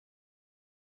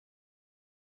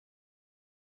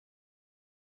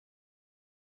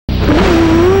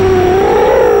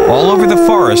All over the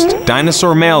forest,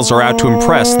 dinosaur males are out to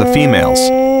impress the females.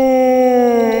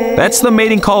 That's the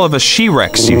mating call of a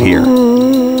she-rex you hear.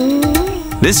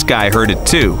 This guy heard it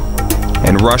too,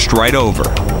 and rushed right over.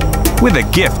 With a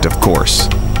gift, of course.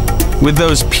 With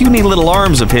those puny little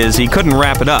arms of his, he couldn't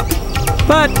wrap it up.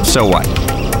 But so what?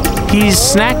 He's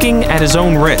snacking at his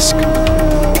own risk.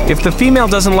 If the female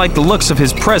doesn't like the looks of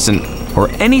his present, or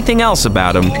anything else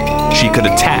about him, she could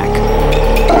attack.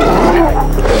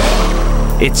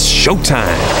 It's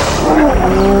showtime.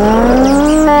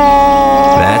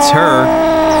 That's her.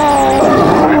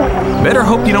 Better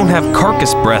hope you don't have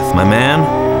carcass breath, my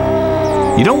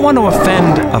man. You don't want to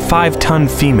offend a 5-ton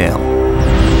female.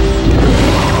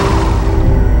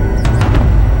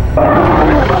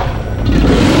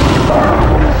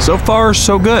 So far,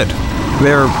 so good.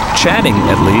 They're chatting,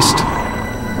 at least.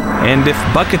 And if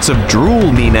buckets of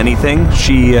drool mean anything,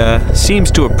 she seems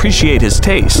to appreciate his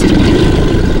taste.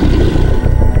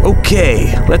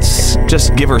 Okay, let's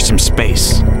just give her some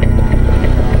space.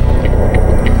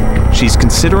 She's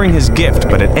considering his gift,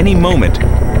 but at any moment,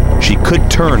 she could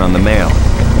turn on the male.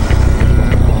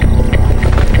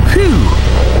 Phew!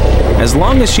 As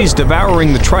long as she's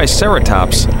devouring the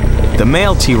Triceratops, the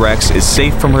male T-Rex is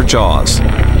safe from her jaws.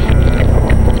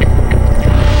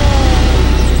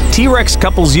 T-Rex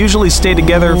couples usually stay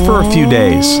together for a few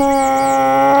days.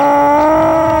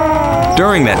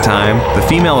 During that time, the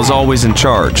female is always in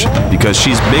charge, because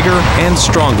she's bigger and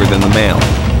stronger than the male.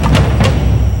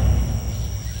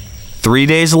 3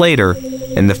 days later,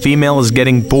 and the female is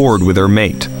getting bored with her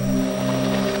mate.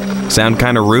 Sound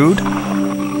kinda rude?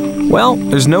 Well,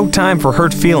 there's no time for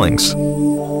hurt feelings.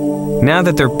 Now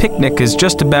that their picnic is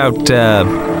just about,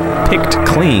 picked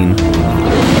clean,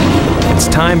 it's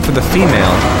time for the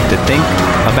female to think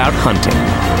about hunting.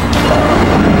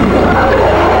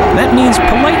 That means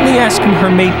politely asking her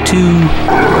mate to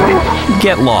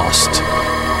get lost.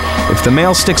 If the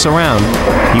male sticks around,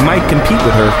 he might compete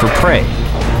with her for prey.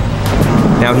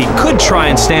 Now he could try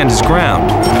and stand his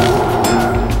ground,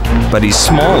 but he's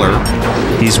smaller,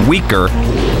 he's weaker,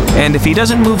 and if he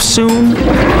doesn't move soon,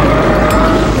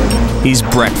 he's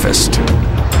breakfast.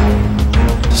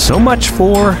 So much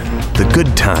for the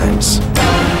good times.